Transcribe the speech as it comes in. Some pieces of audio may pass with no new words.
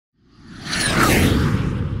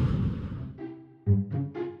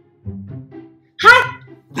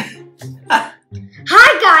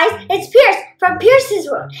Pierce's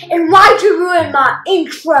world. And why'd you ruin my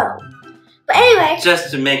intro? But anyway.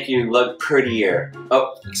 Just to make you look prettier.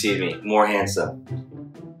 Oh, excuse me, more handsome.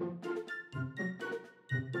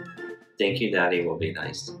 Thank you, Daddy will be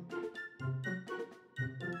nice.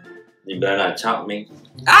 You better not chomp me.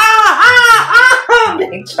 I'm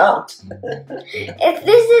being chomped. If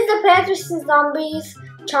this is the Plants vs. Zombies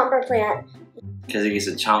chomper plant. Because he gets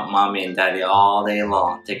to chomp Mommy and Daddy all day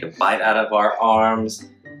long. Take a bite out of our arms,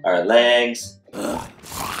 our legs.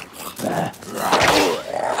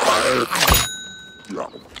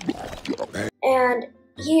 And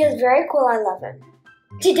he is very cool, I love him.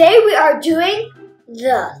 Today we are doing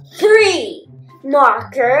the 3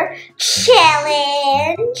 marker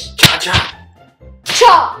challenge. Cha-cha!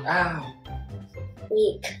 Chop! Ow.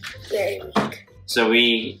 Weak. Very weak. So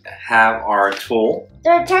we have our tool.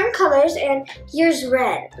 There are 10 colors and here's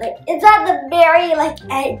red. Like, it's at the very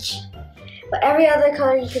edge. But every other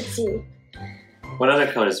color you can see. What other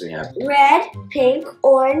colors do we have? Red, pink,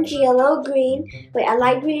 orange, yellow, green. Wait, I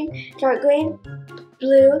like green, dark green,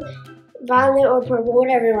 blue, violet or purple,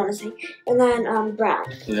 whatever you want to say. And then brown.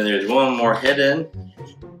 And then there's one more hidden.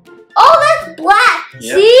 Oh, that's black!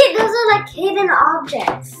 Yep. See? Those are like hidden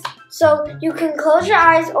objects. So you can close your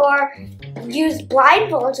eyes or use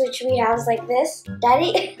blindfolds, which we have like this.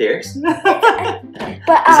 Daddy? Pierce? But,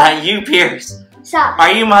 Is that you, Pierce? Stop.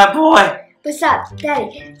 Are you my boy? But stop,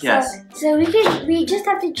 Daddy. Yes. So we just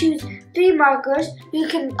have to choose 3 markers. You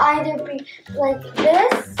can either be like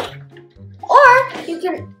this, or you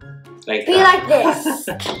can be like this.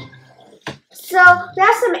 So we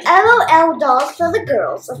have some LOL dolls for the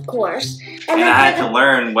girls, of course. And I had to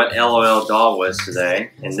learn what LOL doll was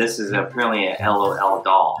today. And this is apparently an LOL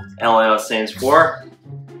doll. LOL stands for?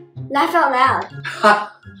 Laugh out loud.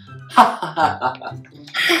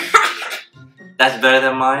 That's better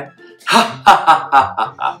than mine?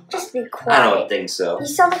 Just be quiet. I don't think so. You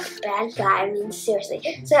sound like a bad guy, I mean seriously.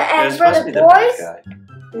 So and for the boys,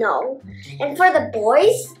 no. And for the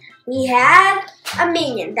boys, we have a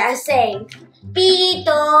minion that's saying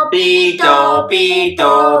Pito, Pito,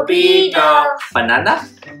 Pito, Pito. Banana?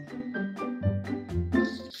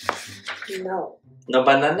 No. No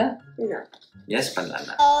banana? No. Yes,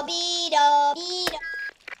 banana.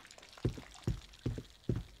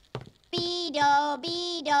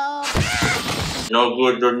 No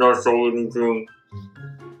good, there's no so anything.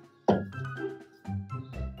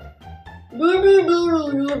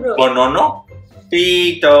 Banana?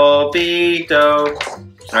 Pito, Pito.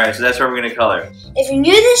 Alright, so that's where we're going to color. If you're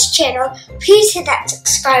new to this channel, please hit that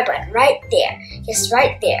subscribe button right there. Yes,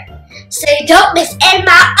 right there. So you don't miss any of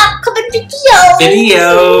my upcoming videos. There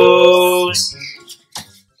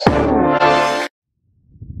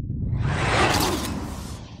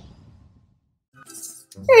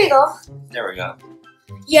you go. There we go.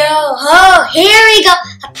 Yo ho, here we go.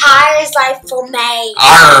 A pirate's life for me.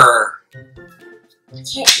 Arr!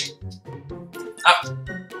 Okay.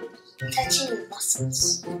 Touching the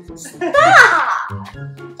muscles. Stop!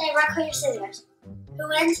 They rock, paper, scissors. Who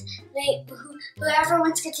wins? Whoever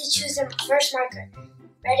wins gets to choose their first marker.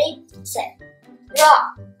 Ready? Set. Rock,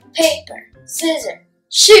 paper, scissors,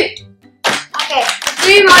 shoot. Okay,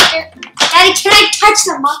 3 markers. Daddy, can I touch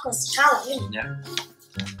the markers? Halloween. Yeah.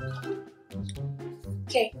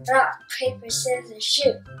 Okay, rock, paper, scissors,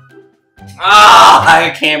 shoot. Oh, I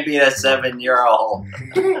can't beat a 7-year-old.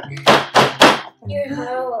 You're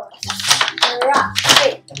horrible. Rock,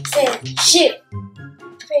 paper, scissors, shoot.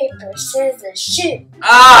 Paper, scissors, shoot.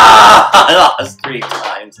 Ah, I lost 3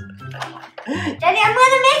 times. Daddy, I'm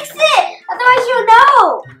gonna mix it. Otherwise, you'll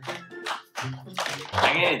know. I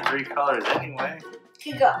need 3 colors anyway.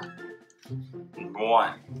 Okay, go.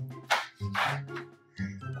 1.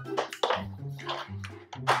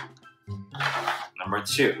 Number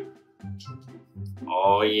 2.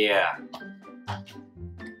 Oh yeah.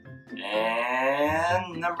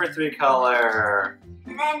 And number 3 color.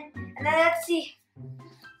 And then let's see.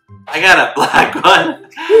 I got a black one.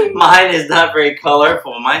 Mine is not very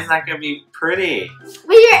colorful. Mine's not gonna be pretty.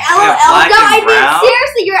 But you're LOL. No, I mean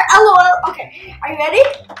seriously, you're LOL. Okay, are you ready?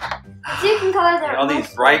 So you can color them. All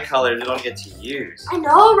these bright colors you don't get to use. I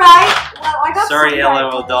know, right? Well, I got Sorry, some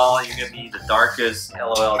LOL doll. You're gonna be the darkest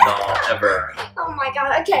LOL doll ever. Oh my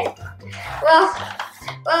god. Okay.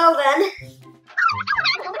 Well then.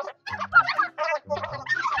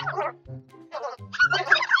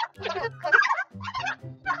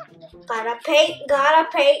 Gotta paint.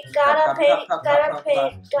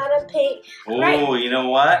 Oh, Right. you know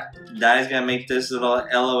what? Daddy's gonna make this little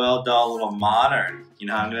LOL doll a little modern. You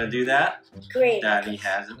know how I'm gonna do that? Great. Daddy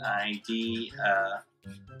has an idea.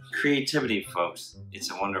 Creativity, folks.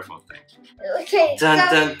 It's a wonderful thing. Okay. Dun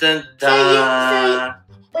dun dun dun.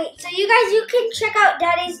 So you guys, you can check out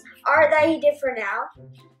Daddy's art that he did for now.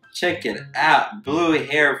 Check it out. Blue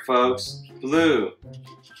hair, folks. Blue.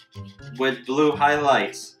 With blue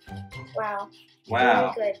highlights. Wow.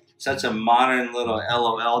 Wow. Really good. Such a modern little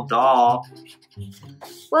LOL doll.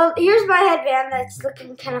 Well, here's my headband that's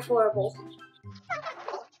looking kind of horrible.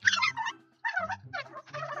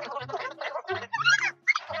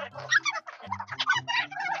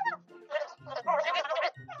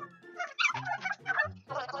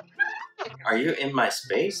 Are you in my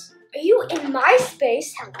space? Are you in my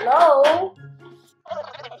space? Hello?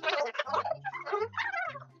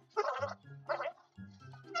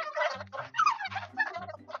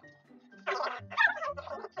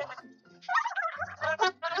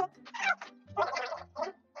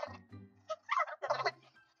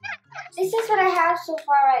 This is what I have so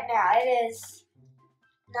far right now. It is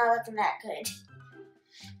not looking that good.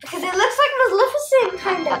 Because it looks like Maleficent,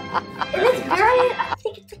 kind of. And it's very, I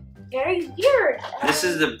think it's very weird. This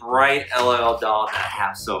is the bright LOL doll that I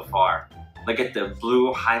have so far. Look at the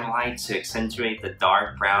blue highlights to accentuate the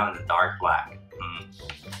dark brown and the dark black.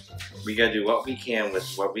 We gotta do what we can with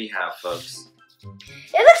what we have, folks.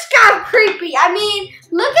 It looks kind of creepy. I mean,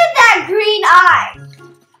 look at that green eye.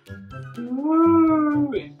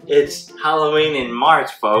 Woo! It's Halloween in March,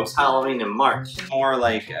 folks. Halloween in March. More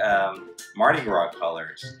like Mardi Gras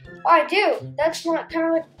colors. Oh, I do. That's not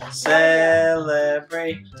kind of what...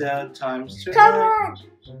 Celebrate the times to Come on.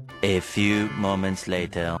 A few moments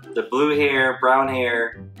later. The blue hair, brown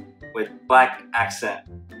hair with black accent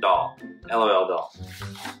doll. LOL doll.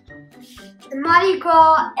 The Mardi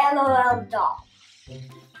Gras LOL doll.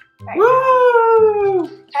 Right. Woo!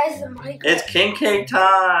 Guys, the Mardi Gras. It's king cake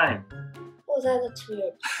time! Oh, that looks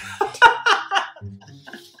weird.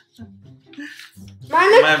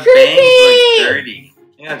 Mine looks My creepy! bangs look dirty.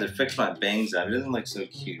 I have to fix my bangs up. It doesn't look so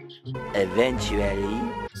cute. Eventually.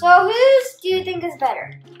 So whose do you think is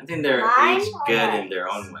better? I think they're Mine each or good yours? in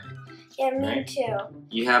their own way. Yeah, me Right? too.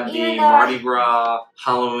 You have the Even though Mardi Gras,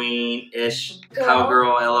 Halloween-ish, Girl. cowgirl,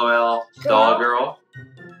 LOL, doll girl.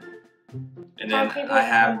 And then Some people I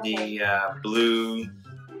have love the blue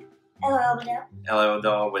LOL video. LOL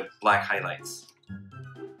doll with black highlights.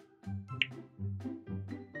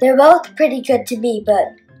 They're both pretty good to me, but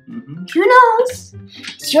Mm-hmm. who knows?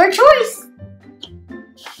 It's your choice.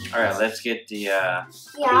 Alright, let's get the Yeah.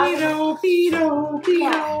 Pedo.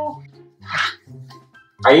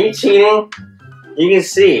 Are you cheating? You can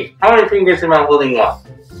see. How many fingers am I holding up?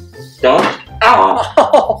 Don't?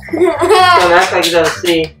 Ow! Don't act like you don't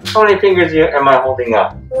see. How many fingers am I holding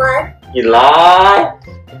up? One. You lie!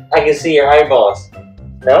 I can see your eyeballs.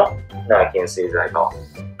 No? No, I can't see his eyeball.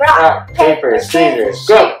 Rock, paper, scissors,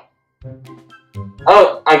 go!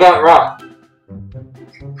 Oh, I got rock.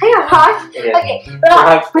 I got rock. Yeah. Okay.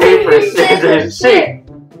 Rock, paper, scissors, shoot!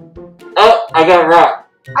 Oh, I got rock.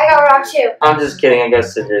 I got rock too. I'm just kidding, I got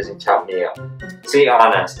scissors and chop me up. See,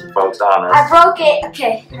 honest, folks, honest. I broke it.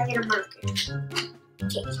 Okay, I get a marker.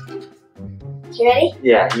 Okay. You ready?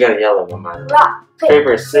 Yeah, you got a yellow one, by the way. Rock,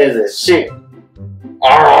 Paper, scissors, shoot!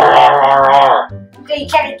 Arr, arr, arr, arr. Okay, you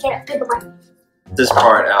gotta get a bigger one. This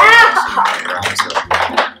part out.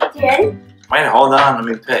 You ready? Wait, hold on, let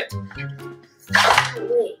me pick.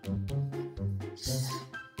 Wait.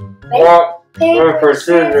 Ready? Rock, paper,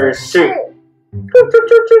 scissors, shoot!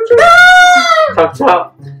 Chop,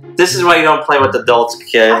 chop. This is why you don't play with adults,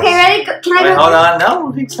 kids. Okay, ready? Can I Wait, go? hold on.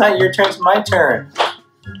 No, it's not your turn. It's my turn.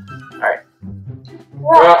 Alright.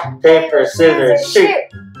 Rock, paper, scissors, shoot.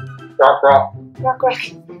 Rock, rock. Rock, rock.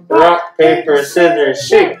 Rock, paper, scissors,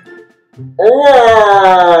 shoot.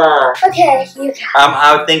 Roar. Okay, you got I'm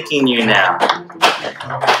outthinking you now. it.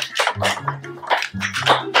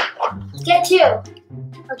 Get two.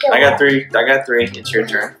 Okay, I got three. I got three. It's your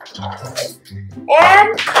turn.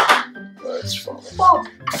 And Let's fall. oh,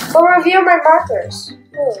 we'll review my markers.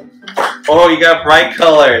 Oh, you got bright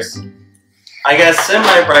colors. I got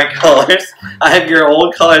semi-bright colors. I have your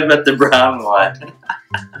old colors, but the brown one.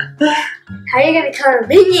 How are you gonna color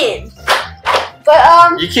minion?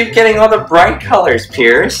 But You keep getting all the bright colors,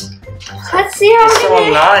 Pierce. let's see how It's we're so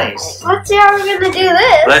gonna. nice. Let's see how we're gonna do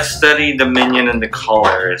this. Let's study the minion and the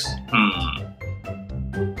colors.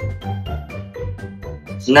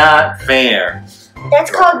 Not fair.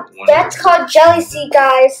 That's called jealousy,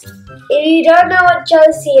 guys. If you don't know what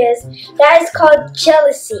jealousy is, that is called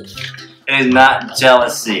jealousy. It is not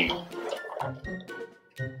jealousy.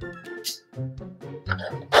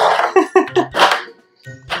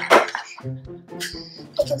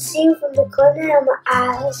 can see you from the corner of my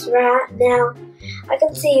eyes right now. I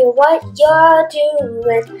can see what you're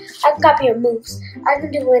doing. I can copy your moves. I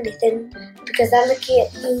can do anything because I'm looking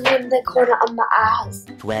at you in the corner of my eyes.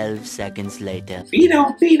 12 seconds later.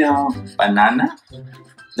 Fido, Fido. Banana?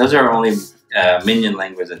 Those are only minion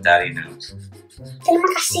language that Daddy knows. Terima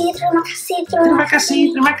kasih, terima kasih, terima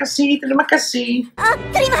kasih. Terima kasih, terima kasih. Oh,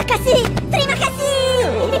 terima kasih, terima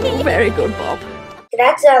kasih. Very good, Bob.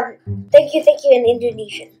 That's thank you in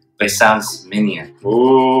Indonesian. But it sounds minion.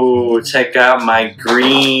 Ooh, check out my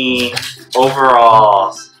green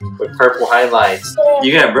overalls with purple highlights.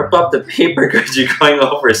 You're gonna rip up the paper because you're going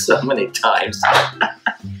over so many times.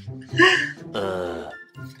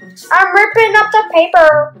 I'm ripping up the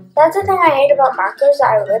paper. That's the thing I hate about markers.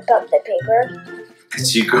 I rip up the paper.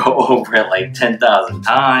 Because you go over it like 10,000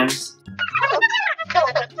 times.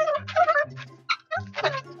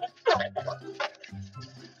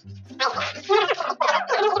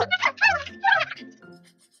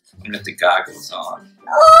 With the goggles on.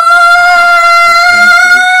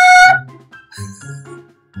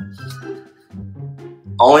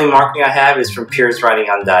 Only marking I have is from Pierce writing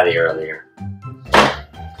on Daddy earlier.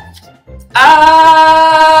 Ah!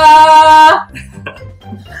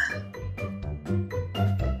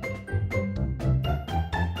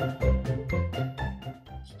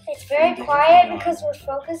 It's very quiet because we're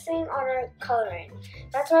focusing on our coloring.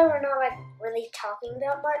 That's why we're not like really talking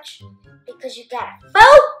that much because you gotta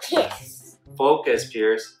focus. Focus,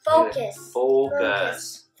 Pierce. Focus.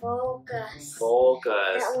 Focus. Focus.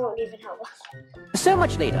 Focus. That won't even help us. So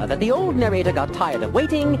much later that the old narrator got tired of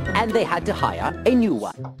waiting and they had to hire a new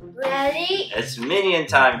one. Ready? It's minion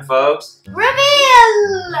time, folks.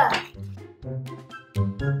 Reveal!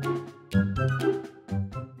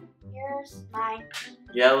 Here's mine.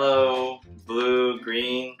 Yellow, blue,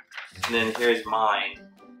 green, and then here's mine.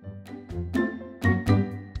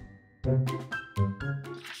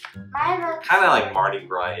 Mine looks Kind of like Mardi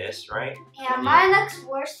Gras-ish, right? Yeah, mine looks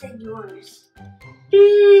worse than yours.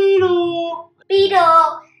 Beetle.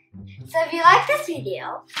 Beetle! So if you like this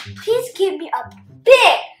video, please give me a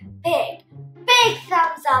big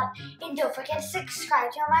thumbs up. And don't forget to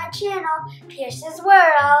subscribe to my channel, Pierce's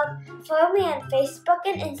World. Follow me on Facebook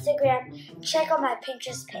and Instagram. Check out my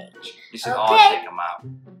Pinterest page. You should all check them out.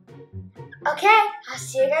 Okay, I'll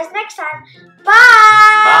see you guys next time. Bye!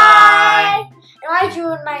 Bye! And I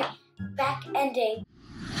drew in my back ending.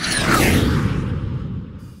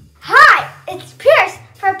 Hi, it's Pierce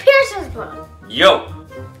for Pierce's World. Yo,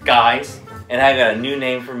 guys, and I got a new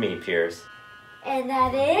name for me, Pierce. And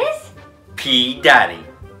that is? P Daddy.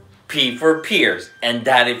 P for Pierce and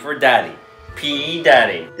Daddy for Daddy. P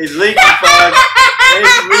Daddy. It's leaking, folks.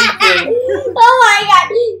 It's leaking. Oh my god,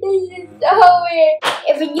 this is so weird.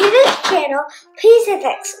 If you're new to this channel, please hit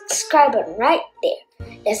that subscribe button right there.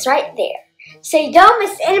 It's right there. So you don't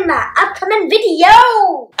miss any of my upcoming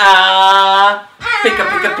videos. Pika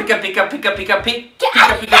pika pika pika pika pika pika pika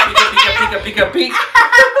pika pika pika pika pika.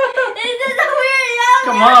 This is so weird.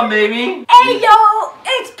 Come on, baby. Hey yo,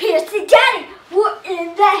 it's Pierce and Daddy. We're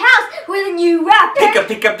in the house with a new rapper. Pika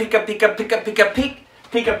pika pika pika pika pika pika.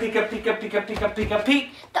 Pika pika pika pika pika pika pika.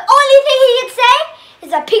 The only thing he can say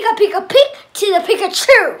is a pika pika pik to the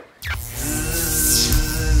Pikachu.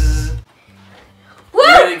 Woo!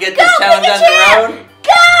 Ready to get this challenge on the road?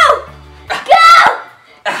 Go! Go!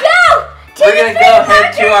 Go! We're gonna go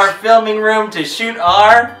head to our filming room to shoot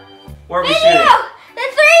our... Where are we shooting? The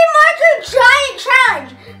 3-marker giant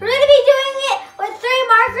challenge. We're gonna be doing it with 3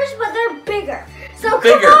 markers, but they're bigger. So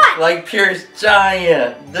Bigger, come on. like Pierce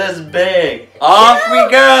Giant, this big. Off we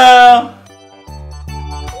go!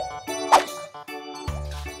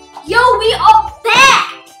 Yo, we are back!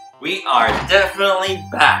 We are definitely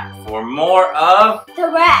back for more of... The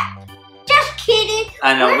rap. Just kidding.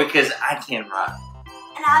 I know, because I can't rap.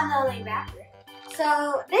 And I'm the only rapper.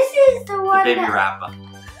 So this is the one Baby that... rapper.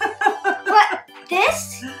 But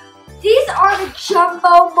these are the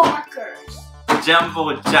jumbo markers.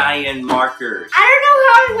 Jumbo giant markers. I don't know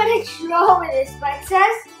how I'm gonna draw with this, but it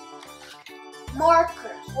says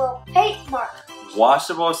markers. Well, paint markers.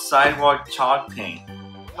 Washable sidewalk chalk paint.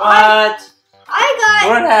 What? I We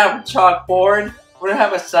got... don't have a chalkboard. We don't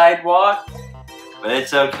have a sidewalk. But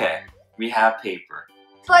it's okay. We have paper.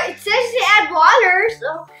 But it says to add water,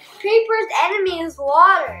 so paper's enemy is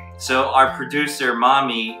water. So our producer,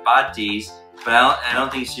 Mommy, bought these, but I don't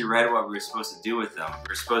think she read what we were supposed to do with them.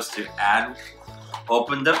 We're supposed to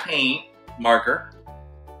open the paint marker,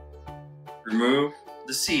 remove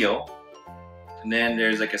the seal, and then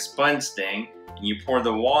there's like a sponge thing, and you pour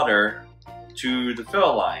the water to the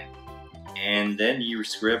fill line. And then you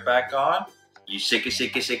screw it back on, you shake it,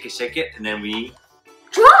 shake it, shake it, shake it, and then we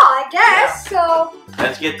draw, I guess. So.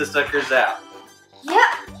 Let's get the suckers out.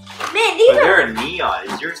 Yep. Man, these are. They're neon.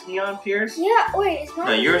 Is yours neon, Pierce? Yeah. Wait, it's not.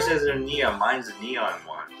 No, yours is a neon. Mine's a neon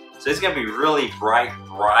one. So it's gonna be really bright.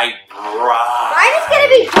 Mine is gonna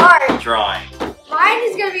be dark. Drawing. Mine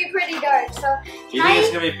is gonna be pretty dark. So. You think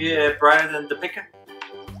it's gonna be brighter than the picture?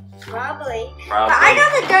 Probably. Probably. But I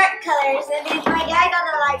got the dark colors, and then my dad got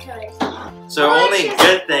the light colors. So only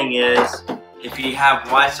good thing is, if you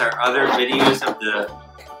have watched our other videos of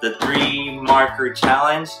the 3 marker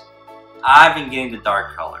challenge, I've been getting the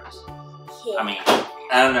dark colors. Yeah. I mean,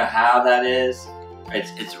 I don't know how that is.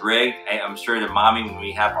 It's rigged. I'm sure the mommy, when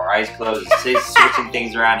we have our eyes closed, is switching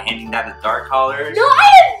things around, handing out the dark colors. No, I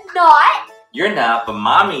am not. You're not, but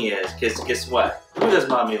mommy is. Cause guess what? Who does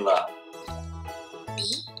mommy love?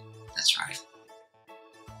 Me. That's right.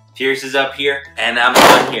 Pierce is up here, and I'm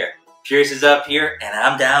down here. Pierce is up here, and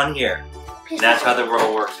I'm down here. That's how the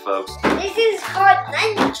world works, folks. This is called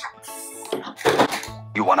nunchucks.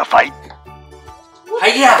 You wanna fight?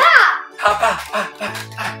 Hiya! No!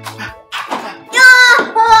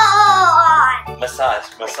 Massage.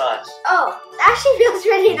 Oh, that actually feels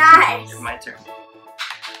really nice. My turn.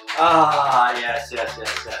 Ah, yes.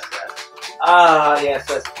 Ah, yes.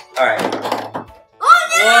 All right. Oh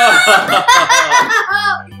no!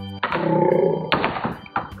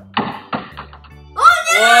 Oh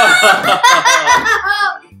no!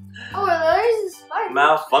 Oh, there's a spider.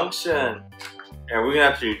 Malfunction. Yeah, we're gonna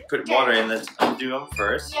have to put water in. Let's undo them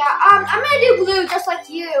first. Yeah, I'm gonna do blue just like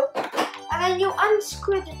you. And then you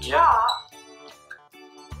unscrew the top.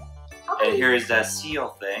 Okay. And here is that seal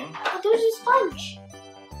thing. Oh, there's a sponge.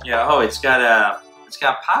 Yeah. Oh, it's got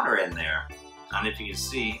powder in there. I don't know if you can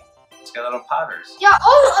see. It's got little powders. Yeah.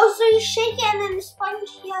 Oh, so you shake it and then the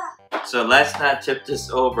sponge. Yeah. So let's not tip this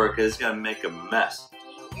over because it's gonna make a mess.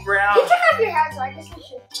 Brown. You took off your hat, so I guess I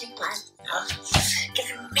should take mine.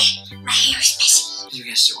 My hair is messy. You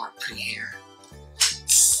guys still want pretty hair.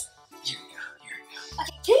 Here we go.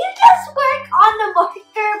 Okay, can you just work on the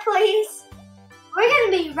marker, please? We're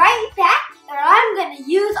gonna be right back, and I'm gonna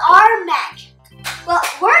use our magic. Well,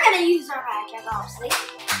 we're gonna use our magic, obviously.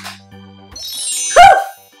 Poof!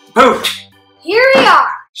 Poof! Here we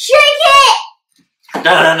are. Shake it!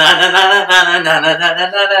 Shake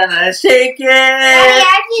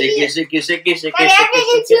it! Shake it! But I have to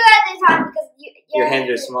do 2 at a time because your hands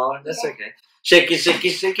are smaller? That's yeah. okay. Shake it! Shake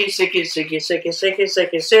it! Shake it! Shake it! Shake it! Shake it! Shake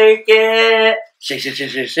it! Shake it!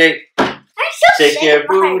 Shake it! Shake! I'm so Shake your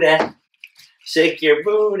booty! Shake your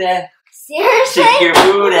booty! Seriously? Shake your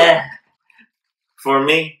booty! For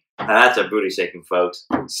me, that's a booty shaking, folks.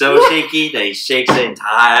 So shaky that he shakes the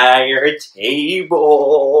entire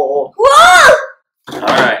table. Whoa!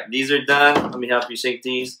 Alright, these are done. Let me help you shake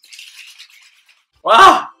these.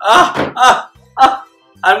 Wow!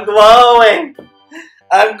 I'm glowing!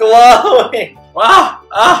 I'm glowing! Wow!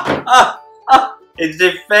 It's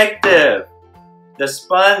effective! The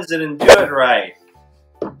sponge didn't do it right.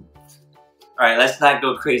 Alright, let's not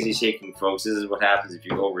go crazy shaking, folks. This is what happens if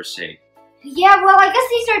you overshake. Yeah, well, I guess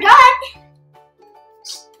these are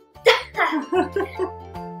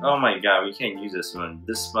done. Oh my god, we can't use this one.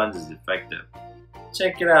 This sponge is effective.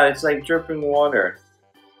 Check it out, it's like dripping water.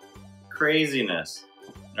 Craziness.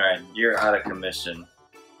 Alright, you're out of commission.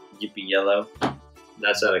 Yippee yellow.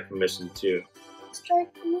 That's out of commission too.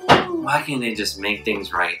 Strike blue. Why can't they just make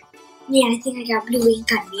things right? Yeah, I think I got blue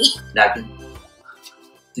ink on me. Nothing.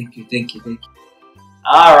 Thank you.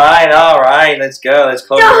 Alright, let's go. Let's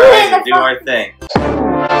close our eyes and do our thing.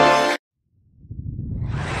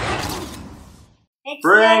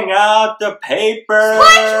 Bring out the paper!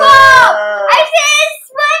 SpongeBob! I said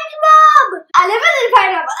SpongeBob! I live in the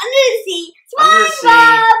pineapple under the sea.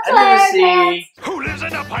 SpongeBob! Under the sea. Who lives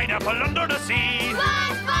in a pineapple under the sea?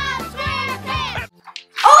 SpongeBob SquarePants!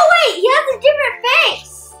 Oh wait, he has a different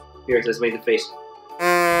face. Here, let's make the face.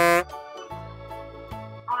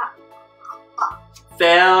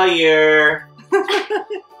 Failure! We're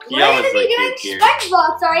gonna be doing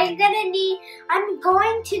SpongeBob, so I'm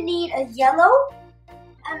going to need a yellow,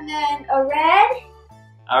 and then a red.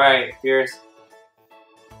 Alright, here's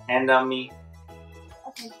hand on me.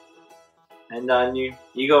 Okay. Hand on you.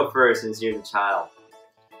 You go first since you're the child.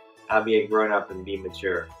 I'll be a grown up and be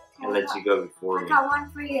mature and let you go before I me. got one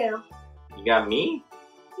for you. You got me?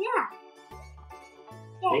 Yeah.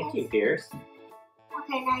 Thank you, Pierce.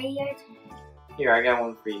 Okay, now your turn. Here, I got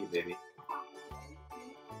one for you, baby.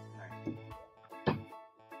 Okay.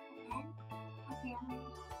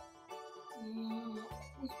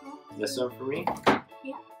 This one? This one for me?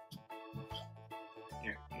 Yeah.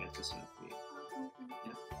 Here, I got this one for you.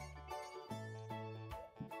 Yep.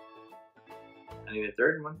 I need a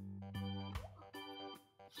third one.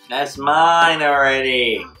 That's mine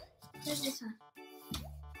already. Where's this one?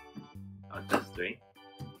 Oh, that's 3.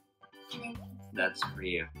 That's for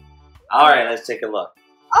you. Alright, let's take a look.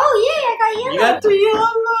 Oh, yeah, I got yellow. You got the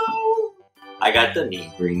yellow. I got the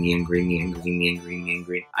neon green, neon green, neon green, neon green, neon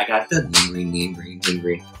green. I got the neon green, neon green, neon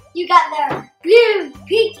green. You got the blue,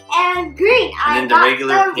 pink, and green. And then I the got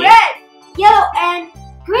regular the pink. red, yellow, and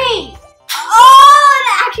green. Oh,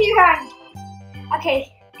 that actually hurt.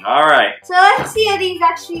 Okay, Alright. so let's see how these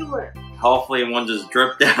actually work. Hopefully one just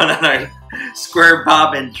drip down on our square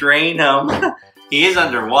bob and drain him. He is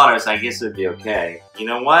underwater, so I guess it'd be okay. You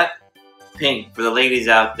know what? Pink for the ladies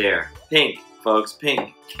out there. Pink, folks,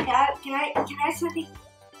 pink. Can I have something?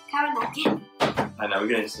 Can I have a napkin? I know, we're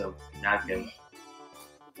gonna need some napkin.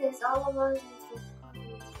 Because all of us is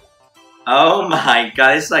Oh my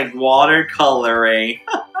god, it's like watercoloring.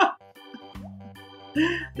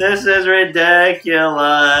 This is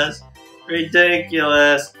ridiculous.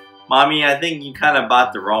 Ridiculous. Mommy, I think you kind of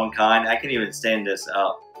bought the wrong kind. I can't even stand this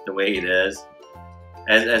up the way it is.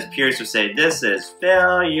 As Pierce would say, this is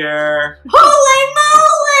failure. Holy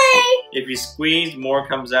moly! If you squeeze, more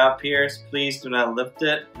comes out, Pierce. Please do not lift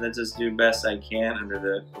it. Let's just do best I can under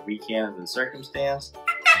the circumstance.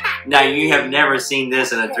 Now, you have never seen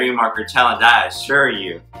this in a 3-marker challenge, I assure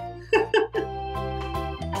you.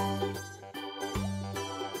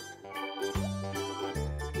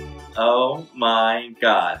 Oh my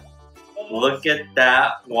god. Look at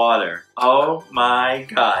that water. Oh my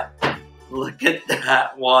god. Look at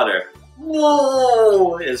that water.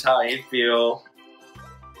 Whoa! Is how I feel.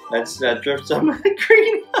 Let's drip some of the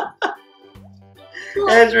green.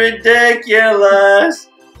 That's ridiculous.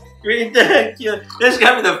 Ridiculous. This is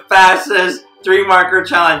gonna be the fastest 3-marker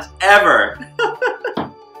challenge ever. We're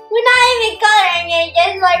not even coloring it,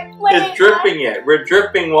 just like putting It's dripping it. We're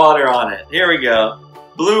dripping water on it. Here we go.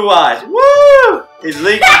 Blue eyes. Woo! It's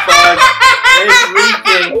leaking, folks. It's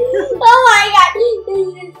leaking. Oh my god, this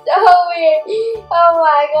is so weird. Oh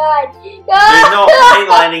my god. There's no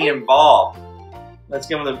highlighting involved. Let's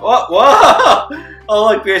give them the. Oh, whoa! Oh,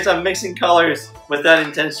 look, Pierce, I'm mixing colors with that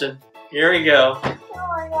intention. Here we go. Oh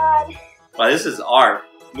my god. Wow, this is art.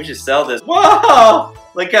 We should sell this. Whoa!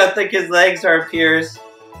 Look how thick his legs are, Pierce.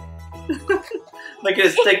 Look at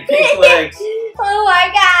his thick pink legs. Oh my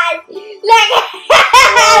god. Look.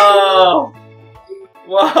 Whoa!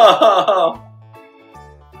 Whoa!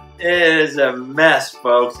 It is a mess,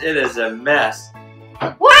 folks. It is a mess.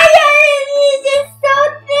 Why is it so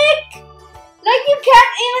thick? Like you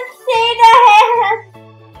can't even see the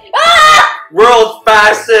hands. Ah! World's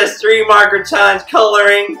fastest 3-marker challenge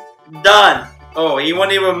coloring done. Oh, he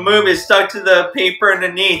won't even move. It's stuck to the paper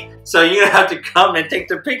underneath. So you're gonna have to come and take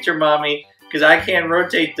the picture, Mommy, because I can't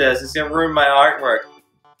rotate this. It's gonna ruin my artwork.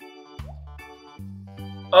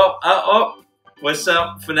 Oh. With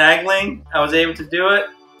some finagling, I was able to do it.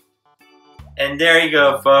 And there you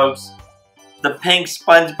go, folks. The pink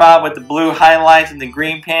Spongebob with the blue highlights and the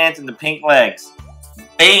green pants and the pink legs.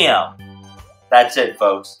 Bam! That's it,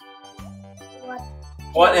 folks.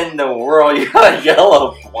 What in the world? You got a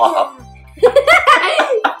yellow blob.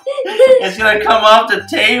 It's gonna come off the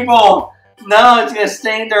table. No, it's gonna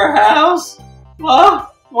stain their house. Whoa,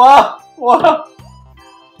 whoa, whoa.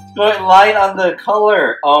 Going light on the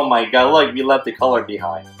color. Oh my god, look, you left the color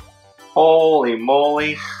behind. Holy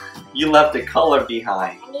moly. You left the color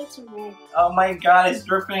behind. I need some red. Oh my god, it's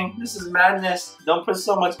dripping. This is madness. Don't put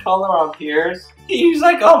so much color on, Piers. He used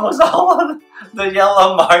like almost all of the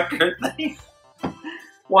yellow marker thing.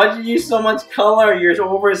 Why'd you use so much color? You're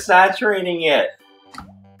oversaturating it.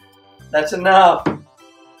 That's enough.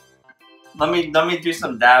 Let me do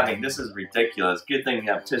some dabbing. This is ridiculous. Good thing we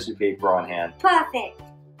have tissue paper on hand. Perfect.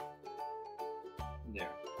 There.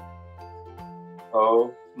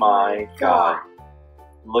 Oh my god.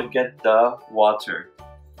 Look at the water.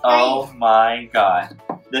 Oh my god.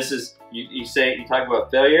 This is, you talk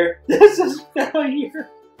about failure? This is failure.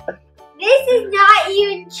 This is not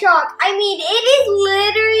even chalk. I mean, it is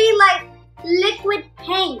literally like liquid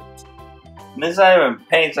paint. This is not even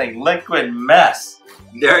paint, it's like liquid mess.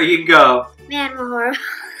 There you go. Man, more. It's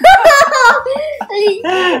only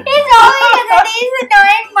because these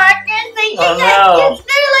annoying markers.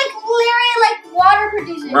 They're like literally like water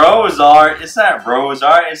producers. Rose art. It's not rose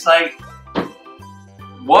art. It's like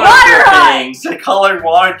water drippings. The colored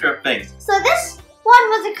water drippings. So this one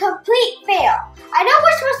was a complete fail. I know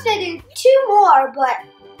we're supposed to do 2 more, but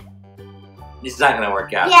it's not gonna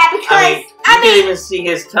work out. Yeah, because you can even see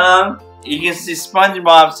his tongue. You can see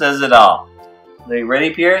SpongeBob says it all. Are you ready,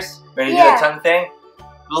 Pierce? Ready to do the tongue thing?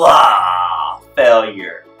 Blah!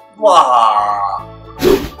 Failure. Blah!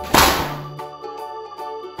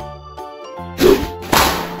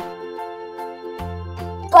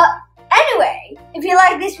 you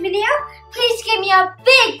like this video, please give me a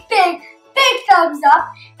big thumbs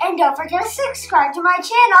up. And don't forget to subscribe to my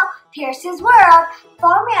channel, Pierce's World.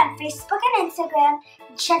 Follow me on Facebook and Instagram.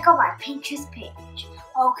 And check out my Pinterest page.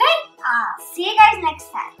 Okay? I'll see you guys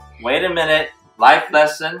next time. Wait a minute. Life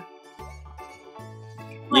lesson.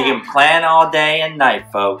 You can plan all day and night,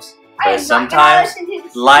 folks. But sometimes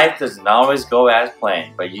life doesn't always go as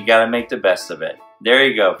planned. But you gotta make the best of it. There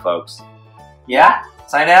you go, folks. Yeah?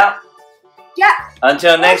 Sign out? Yeah.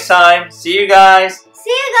 Until next time, see you guys. See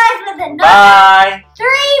you guys with another Bye.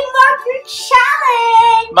 3-marker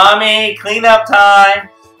challenge. Mommy, clean up time.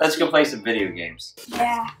 Let's go play some video games.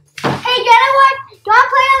 Yeah. Hey, you know what? Do you want to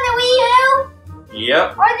play on the Wii U?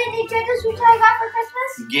 Yep. Or the Nintendo Switch I got for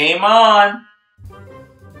Christmas? Game on.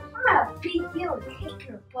 I'm gonna beat you and kick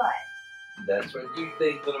your butt. That's what you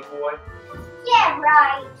think, little boy. Yeah,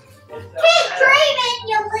 right. Keep dreaming,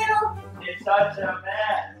 you little. It's such a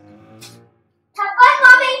mess. Have fun,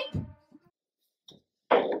 Mommy.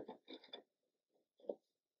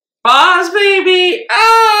 Pause, baby!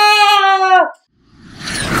 Ah!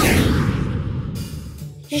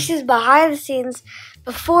 This is behind the scenes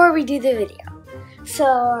before we do the video.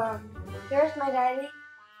 So, here's my daddy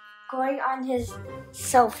going on his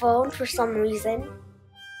cell phone for some reason.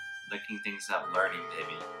 Looking things up, learning,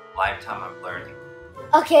 baby. Lifetime of learning.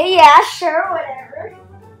 Okay, yeah, sure, whatever.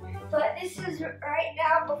 But this is right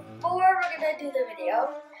now before we're gonna do the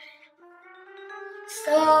video.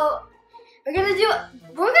 So we're gonna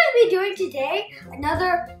be doing today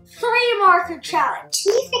another 3-marker challenge.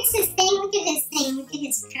 Can you fix this thing? Look at this thing. Look at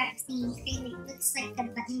this track thing. It looks like the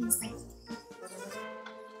button is like.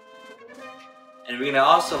 And we're gonna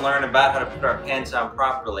also learn about how to put our pants on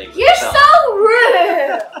properly. You're so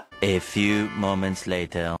rude! A few moments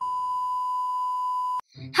later.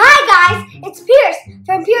 Hi guys, it's Pierce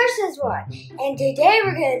from Pierce's World, and today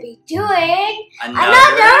we're going to be doing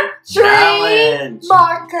another challenge.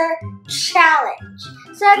 3-marker challenge.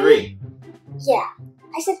 So 3. Yeah,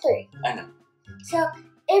 I said 3. I know. So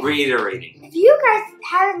Reiterating. if you guys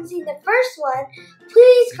haven't seen the first one,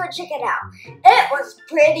 please go check it out. It was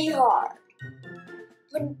pretty hard.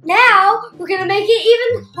 But now we're going to make it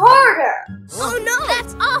even harder. Oh no!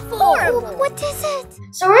 That's awful! Horrible! What is it?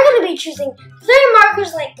 So we're going to be choosing 3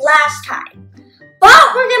 markers like last time.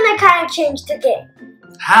 But we're going to kind of change the game.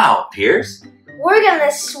 How, Pierce? We're going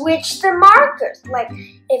to switch the markers. Like,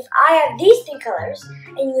 if I have these 3 colors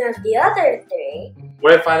and you have the other 3.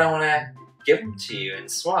 What if I don't want to give them to you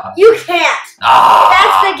and swap? You can't. Ah!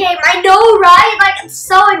 That's the game. I know, right? Like, it's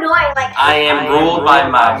so annoying. Like, I am ruled by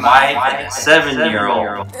my wife and a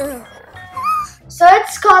 7-year-old. So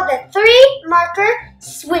it's called the 3-marker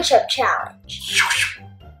switch-up challenge.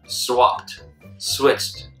 Swapped.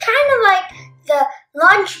 Switched. Kind of like the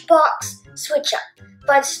lunchbox switch-up.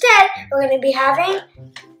 But instead, we're going to be having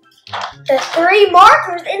the 3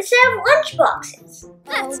 markers instead of lunchboxes.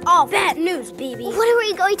 That's all bad news, baby. What are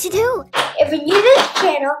we going to do? If you're new to this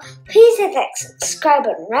channel, please hit that subscribe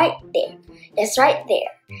button right there. It's right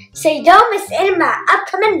there. So you don't miss any of my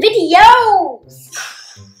upcoming videos.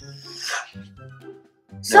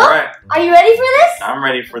 So, Alright. Are you ready for this? I'm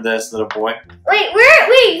ready for this, little boy. Wait,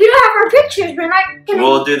 we don't have our pictures. We're not gonna...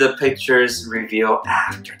 We'll do the pictures reveal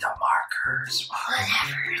after the markers.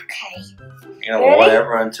 Whatever, okay. You know, Ready?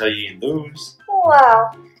 whatever until you lose.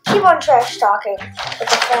 Wow. Keep on trash talking with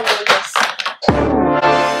the friendliness.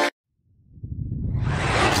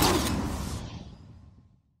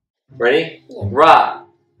 Ready? Yeah. Rock,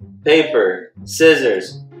 paper,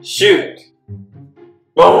 scissors, shoot.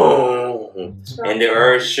 Boom! And the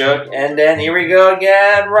earth shook, and then here we go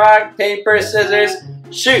again. Rock, paper, scissors,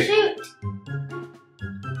 shoot. Shoot.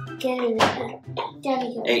 Get in there.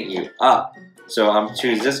 Daddy, go. Ate you up. So I'm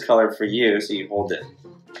choose this color for you, so you hold it.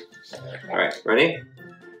 All right, ready?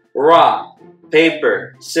 Rock,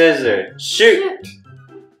 paper, scissors, shoot.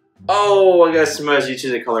 Oh, I got smudged. You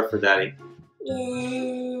choose a color for Daddy. Yeah.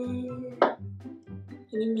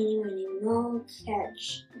 Mini, mo,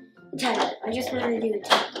 catch. I just want to do it.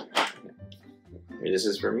 This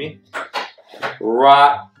is for me.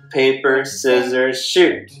 Rock, paper, scissors,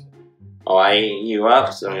 shoot. Oh, I ate you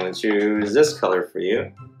up, so I'm going to choose this color for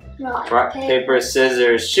you. Rock, paper,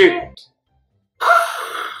 scissors, shoot.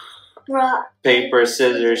 Rock, Paper,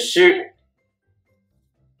 scissors, shoot.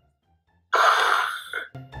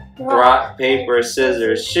 Rock, paper,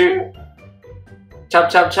 scissors, shoot. Chop,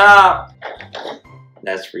 chop, chop.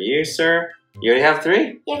 That's for you, sir. You already have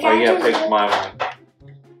 3? Yeah, Oh, you gotta choose pick my one.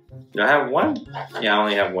 Do I have 1? Yeah, I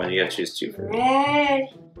only have 1. You gotta choose 2 for me. red.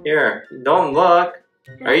 Here, don't look.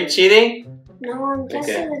 Are you cheating? No, I'm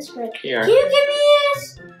guessing Okay. it's red. Here. Can you give me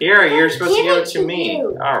this? Here, you're supposed to Give give it it to to me.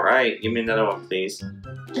 you. Alright, give me another one, please.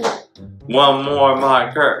 One more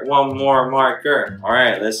marker. One more marker.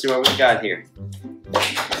 Alright, let's see what we got here.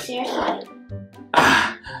 Seriously?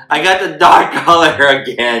 I got the dark color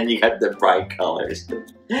again. You got the bright colors.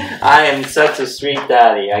 I am such a sweet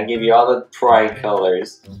daddy. I give you all the bright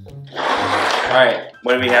colors. Alright,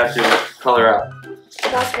 what do we have to color up?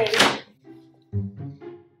 Boss baby.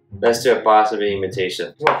 Let's do a Boss Baby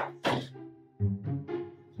imitation.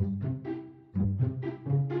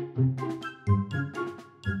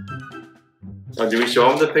 Oh, do we show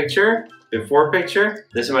him the picture? Before picture?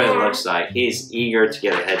 This is what it looks like. He's eager to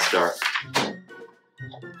get a head start.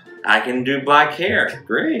 I can do black hair.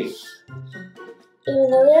 Great. Even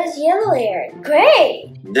though there's yellow hair.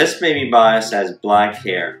 Great. This baby boss has black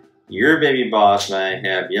hair. Your baby boss might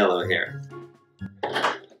have yellow hair.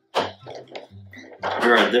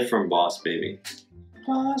 You're a different boss baby.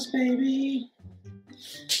 Boss baby.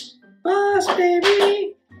 Boss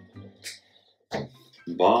baby.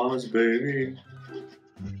 Boss baby.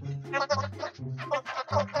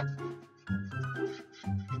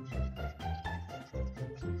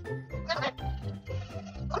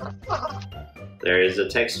 There is a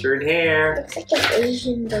textured hair. Looks like an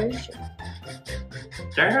Asian version.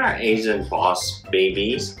 They're not Asian boss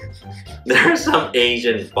babies. There are some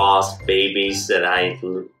Asian boss babies that I...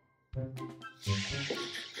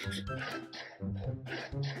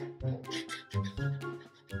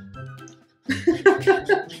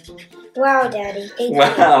 Wow, Daddy. Thank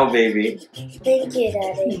Wow, baby. you. Thank you,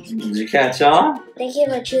 Daddy. Did you catch on? Thank you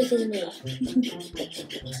for choosing me.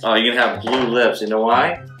 Oh, you're gonna have blue lips. You know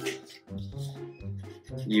why?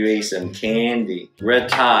 You ate some candy. Red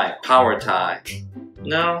tie, power tie.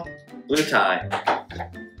 No, blue tie.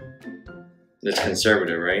 That's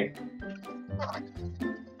conservative, right?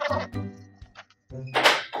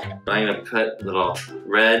 But I'm gonna put little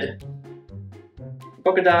red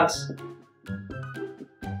polka dots.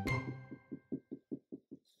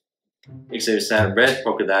 Except instead of red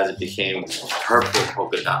polka dots, it became purple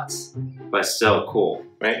polka dots. But still cool,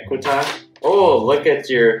 right, Kutan? Oh, look at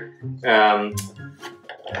your,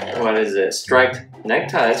 what is it? Striped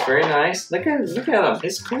necktie. That's very nice. Look at him.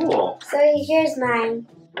 It's cool. So here's mine.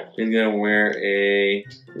 He's gonna wear a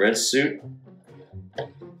red suit.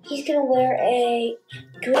 He's gonna wear a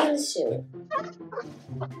green suit.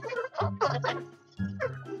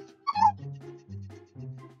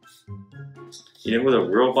 You know who the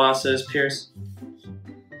real boss is, Pierce?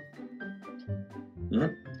 Hmm?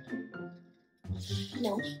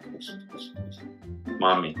 No.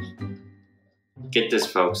 Mommy. Get this,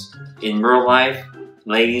 folks. In real life,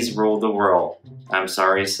 ladies rule the world. I'm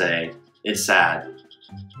sorry to say. It's sad.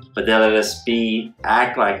 But they let us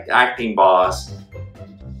act like acting boss.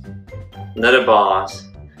 Not a boss.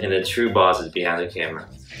 And the true boss is behind the camera.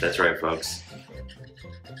 That's right, folks.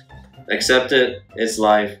 Accept it. It's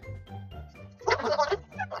life.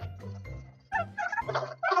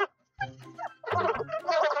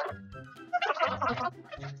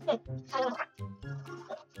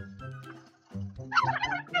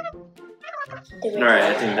 Alright,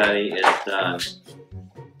 I think Daddy is done.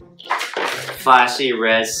 Flashy,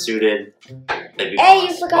 red, suited. Hey,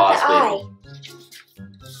 you forgot the eye.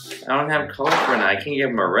 I don't have color for an eye. I can't give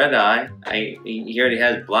him a red eye. He already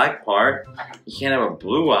has black part. He can't have a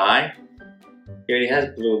blue eye. He already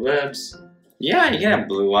has blue lips. Yeah, you can have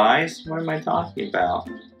blue eyes. What am I talking about?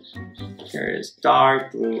 Here it is.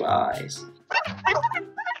 Dark blue eyes.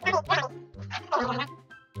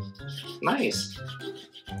 Nice.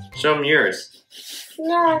 Show him yours.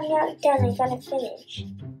 No, I'm not done. I gotta finish.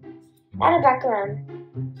 Add a background.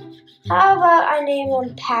 How about I name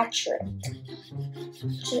him Patrick?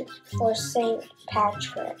 For St.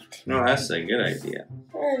 Patrick. No, that's a good idea.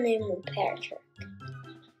 I'm gonna name him Patrick.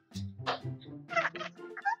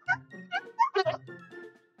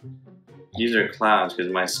 These are clouds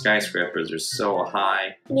because my skyscrapers are so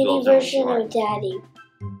high. Mini version of Daddy.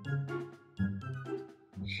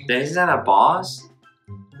 He's not a boss?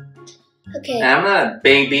 Okay. I'm not a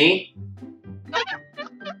baby.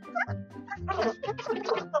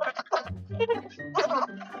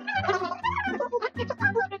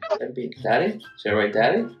 Daddy? Should I write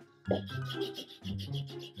Daddy?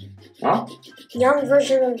 Huh? Young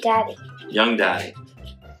version of Daddy. Young Daddy.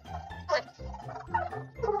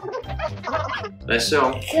 Let's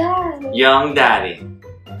show God. Young Daddy.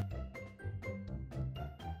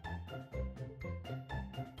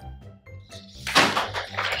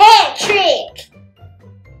 Patrick!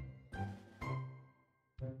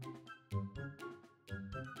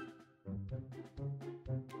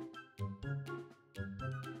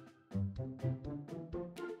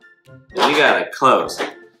 You got it close.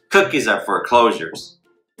 Cookies are for closures.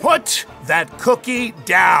 Put that cookie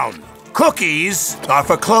down. Cookies are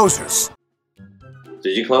for closers.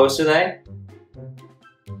 Did you close today?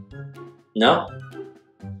 No?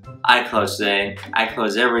 I close today. I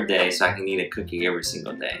close every day so I can eat a cookie every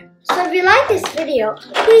single day. So if you like this video,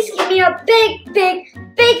 please give me a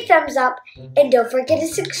big thumbs up. And don't forget to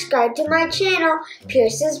subscribe to my channel,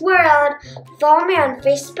 Pierce's World. Follow me on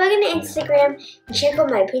Facebook and Instagram. And check out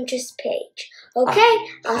my Pinterest page. Okay,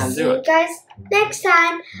 I'll see you guys next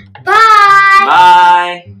time. Bye!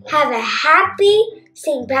 Bye! Have a happy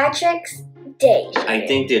St. Patrick's Day. I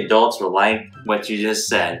think the adults will like what you just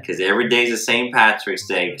said because every day is a St. Patrick's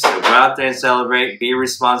Day. So go out there and celebrate. Be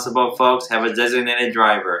responsible, folks. Have a designated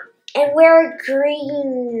driver. And wear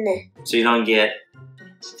green. So you don't get...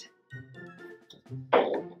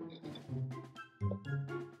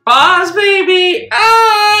 Boss baby!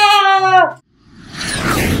 Ah!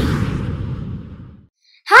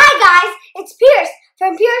 Hi guys, it's Pierce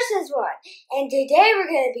from Pierce's World. And today we're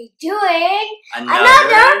going to be doing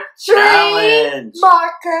another challenge. 3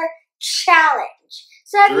 marker challenge.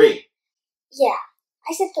 So yeah,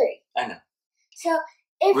 I said 3. I know. So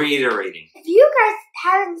if Reiterating. If you guys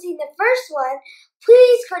haven't seen the first one,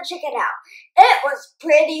 please go check it out. It was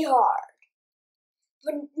pretty hard.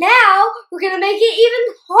 But now we're going to make it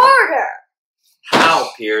even harder. How,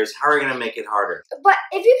 Pierce? How are we going to make it harder? But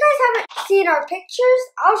if you guys haven't seen our pictures,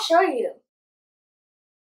 I'll show you.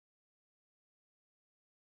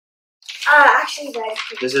 Actually, guys.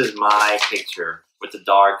 This is my picture with the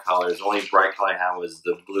dark colors. The only bright color I had was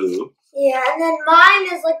the blue. Yeah, and then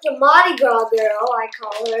mine is like the Mardi Gras girl, I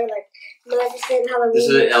call her, like Maleficent, Halloween. This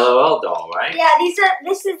is an LOL doll, right? Yeah,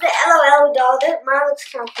 this is the LOL doll. Mine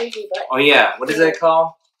looks kind of creepy, but... Oh yeah, what is that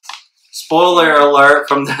called? Spoiler alert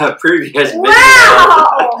from the previous video.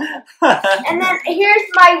 Wow! And then here's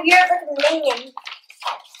my weird looking minion.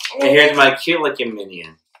 And here's my cute looking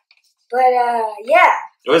minion. But yeah.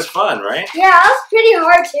 It was fun, right? Yeah, that was pretty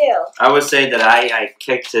hard too. I would say that I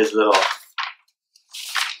kicked his little...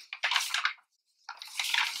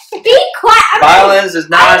 Be quiet! Violence does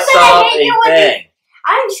not solve a thing.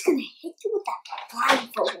 I'm just gonna hit you with that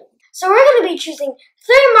blindfold. So we're gonna be choosing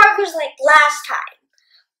 3 markers like last time.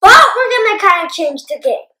 But we're gonna kind of change the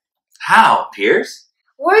game. How, Pierce?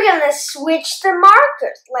 We're gonna switch the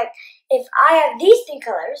markers. Like, if I have these 3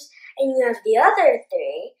 colors, and you have the other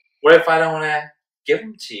 3... What if I don't want to give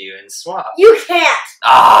them to you and swap? You can't!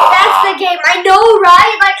 Ah. That's the game. I know,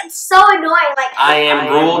 right? Like, it's so annoying. Like, I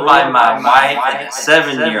am ruled by my wife and a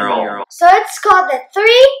 7-year-old. So it's called the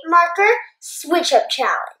 3 marker switch up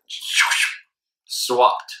challenge.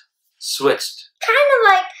 Swapped. Switched. Kind of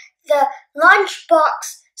like the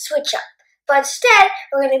lunchbox switch up. But instead,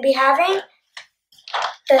 we're going to be having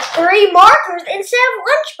the 3 markers instead of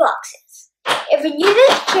lunchboxes. If you're new to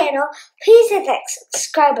this channel, please hit that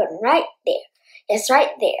subscribe button right there. Yes, right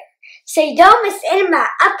there. So you don't miss any of my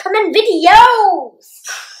upcoming videos.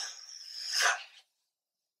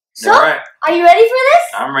 So, right. Are you ready for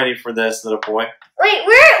this? I'm ready for this, little boy. Wait,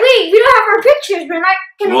 we don't have our pictures. We're not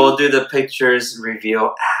gonna... We'll do the pictures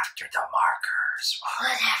reveal after the markers.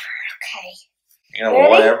 Whatever, okay. You know,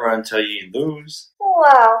 whatever until you lose.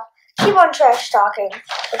 Wow. Keep on trash talking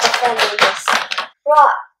with the friendliness.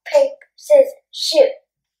 Rock, paper, scissors, shoot.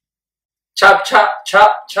 Chop, chop,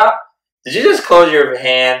 chop, chop. Did you just close your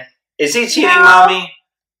hand? Is he cheating, No. Mommy?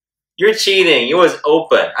 You're cheating. It was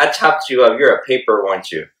open. I chopped you up. You're a paper,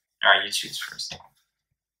 weren't you? All right, you choose first.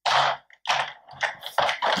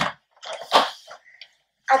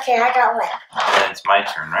 Okay, I got one. Then it's my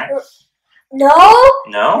turn, right? No.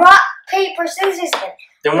 No? Rock, paper, scissors, win.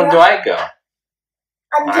 Then when do I go?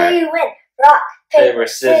 Until you win. Rock, paper,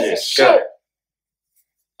 scissors, go. shoot.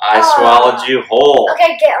 I swallowed you whole.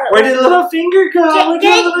 Okay, get one. Where did the little finger go?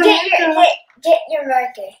 Get your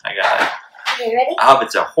marker. I got it. Okay, ready? I hope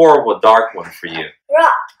it's a horrible dark one for you.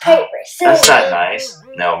 Rock, paper, scissors. That's not nice.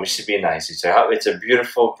 No, we should be nice. I hope it's a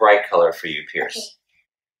beautiful, bright color for you, Pierce.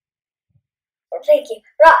 Okay. Thank you.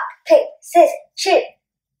 Rock, paper, scissors, shoot.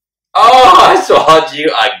 Oh, I swallowed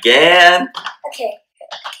you again. Okay.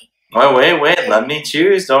 Wait. Let me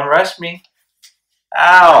choose. Don't rush me.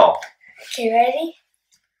 Ow. Okay, ready?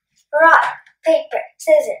 Rock, paper,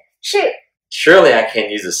 scissors, shoot. Surely I can't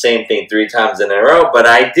use the same thing 3 times in a row, but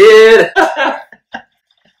I did. All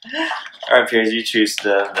right, Pierce, you choose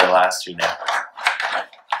the last 2 now.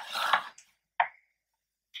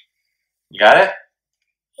 You got it?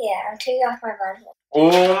 Yeah, I'm taking off my bundle.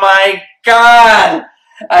 Oh my God!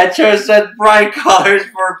 I chose such bright colors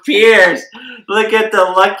for Pierce. Look at the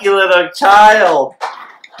lucky little child.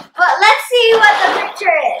 But let's see what the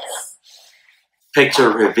picture is. Picture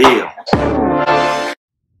reveal.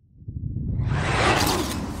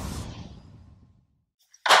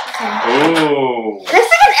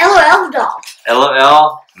 LOL doll.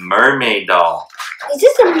 LOL mermaid doll. Is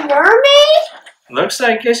this a mermaid? Looks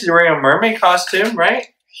like she's wearing a mermaid costume, right?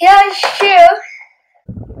 Yeah, it's true.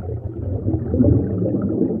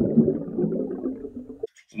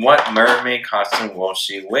 What mermaid costume will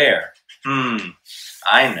she wear?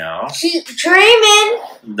 I know. She's dreaming.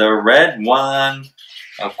 The red one.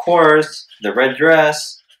 Of course, the red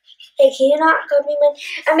dress. Hey, can you not go me mine?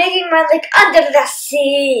 I'm making mine like under the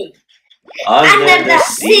sea. Under the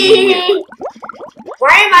sea. Why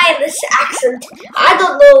am I in this accent? I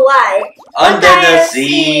don't know why. Under the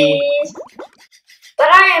sea. But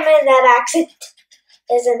I am in that accent.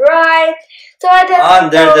 Isn't right. So I don't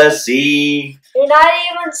Under know. the sea. You're not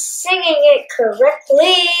even singing it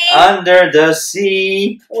correctly. Under the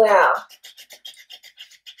sea. Well,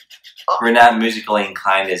 We're not musically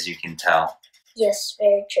inclined, as you can tell. yes,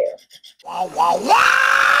 very true.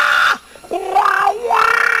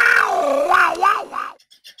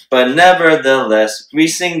 But nevertheless, we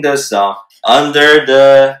sing the song Under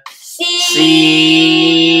the Sea.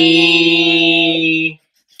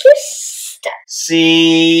 Stop. Sea.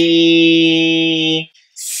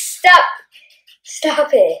 Stop. Stop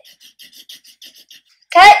it.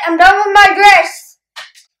 Okay, I'm done with my dress.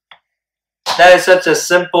 That is such a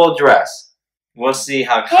simple dress. We'll see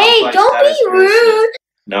how complex Hey, don't that be is for rude. this.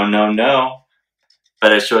 No, no, no.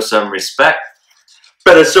 Better show some respect.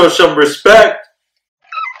 Better show some respect.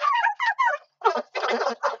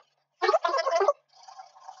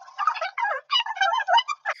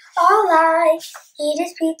 All I eat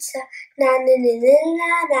is pizza. Na na na na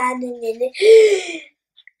na na na na.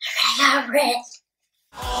 I got red.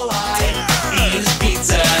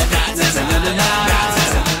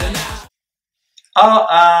 All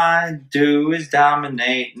I do is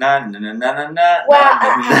dominate. Na na na na na na. Wow.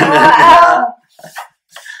 na, na, na, na.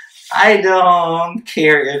 I don't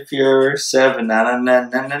care if you're 7. Na na na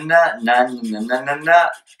na na na na na na na na.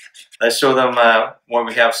 Let's show them what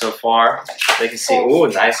we have so far. They can see. Ooh,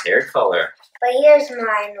 nice hair color. But here's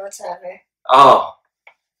mine, whatever. Oh,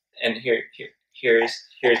 and here's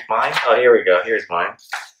mine. Oh, here we go. Here's mine.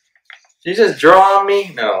 Did you just draw on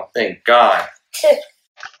me? No, thank God.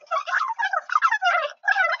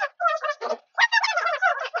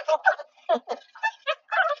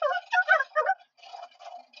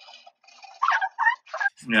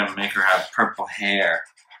 I'm gonna make her have purple hair.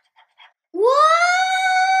 What?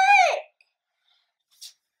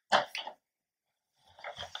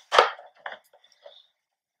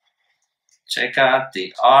 Check out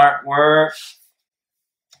the artwork.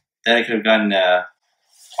 Then I could have done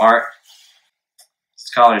art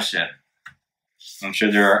scholarship. I'm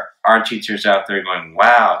sure there are art teachers out there going,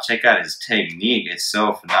 wow, check out his technique. It's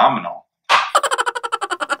so phenomenal.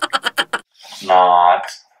 Not.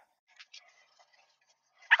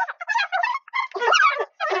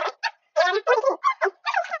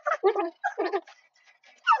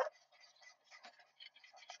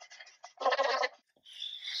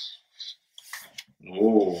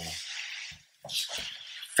 Ooh.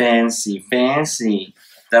 Fancy, fancy.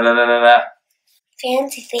 Da da da da da.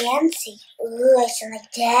 Fancy, fancy. Ooh, I sound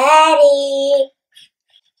like Daddy.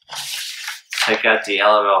 Check out the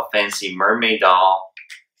LOL Fancy Mermaid doll.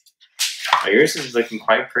 Oh, yours is looking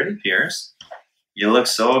quite pretty, Pierce. You look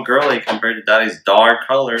so girly compared to Daddy's dark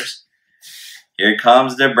colors. Here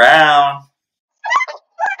comes the brown.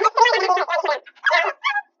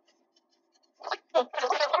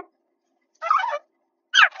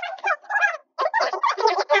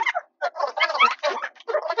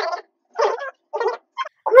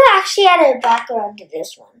 I'm gonna actually add a background to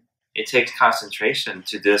this one. It takes concentration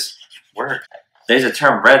to this work. There's a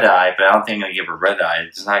term red eye, but I don't think I'm gonna give her red eye.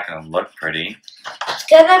 It's not gonna look pretty. It's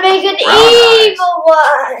gonna make an Brown evil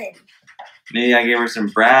one. Maybe I give her some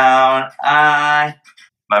brown eye.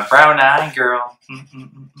 My brown eye girl.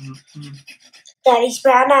 Daddy's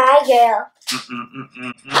brown eye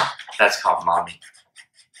girl. That's called mommy.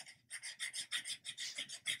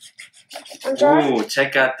 I'm sorry. Ooh,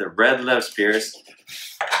 check out the red lips, Pierce.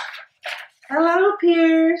 Hello,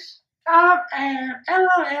 Pierce.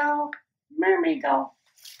 LOL. Mermaid doll.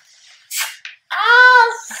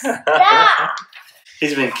 Oh, stop.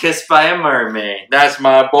 He's been kissed by a mermaid. That's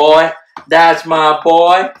my boy. That's my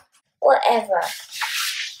boy. Whatever.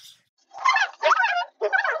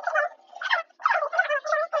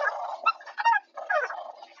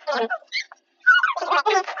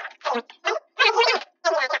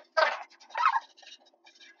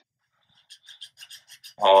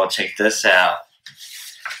 Oh, check this out.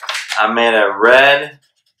 I made a red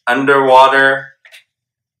underwater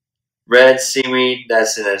red seaweed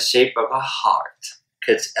that's in the shape of a heart.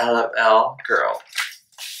 Cause LOL girl.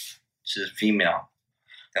 She's a female.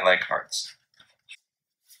 They like hearts.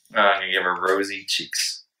 I'm gonna give her rosy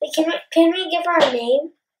cheeks. Wait, can we give her a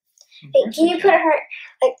name? Wait, can you put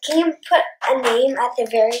a name at the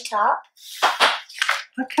very top?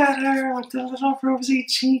 Look at her with the little rosy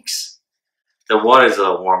cheeks. The water's a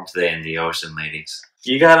little warm today in the ocean, ladies.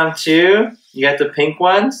 You got them too? You got the pink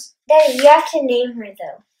ones? Daddy, you have to name her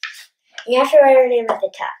though. You have to write her name at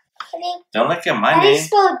the top. Don't look at my How do you name.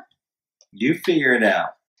 spell? You figure it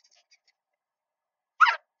out.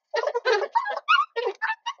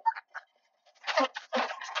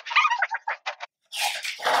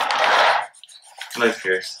 Look,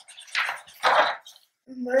 yours.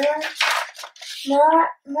 Murma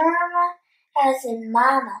as in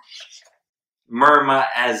mama. Murma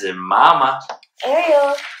as in mama.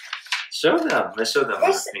 Ariel. Show them. Let's show them.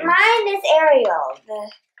 Mine is Ariel.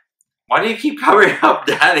 Why do you keep covering up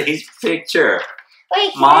Daddy's picture?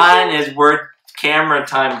 Wait, mine is worth camera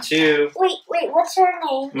time too. Wait, what's her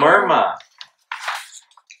name? Murma.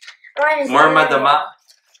 Mine is Murma Ariel.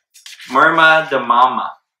 Murma the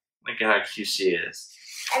mama. Look at how cute she is.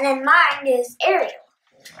 And then mine is Ariel.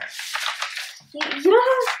 You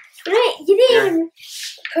didn't even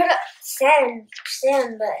put up sand,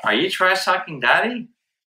 but. Are you trash talking Daddy?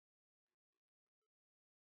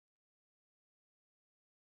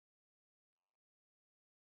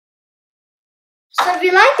 So if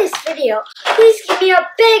you like this video, please give me a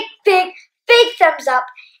big thumbs up.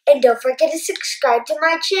 And don't forget to subscribe to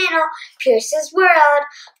my channel, Pierce's World.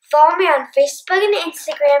 Follow me on Facebook and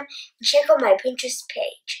Instagram. And check out my Pinterest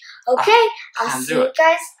page. Okay, I'll see you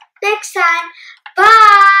guys next time.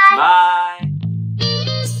 Bye! Bye!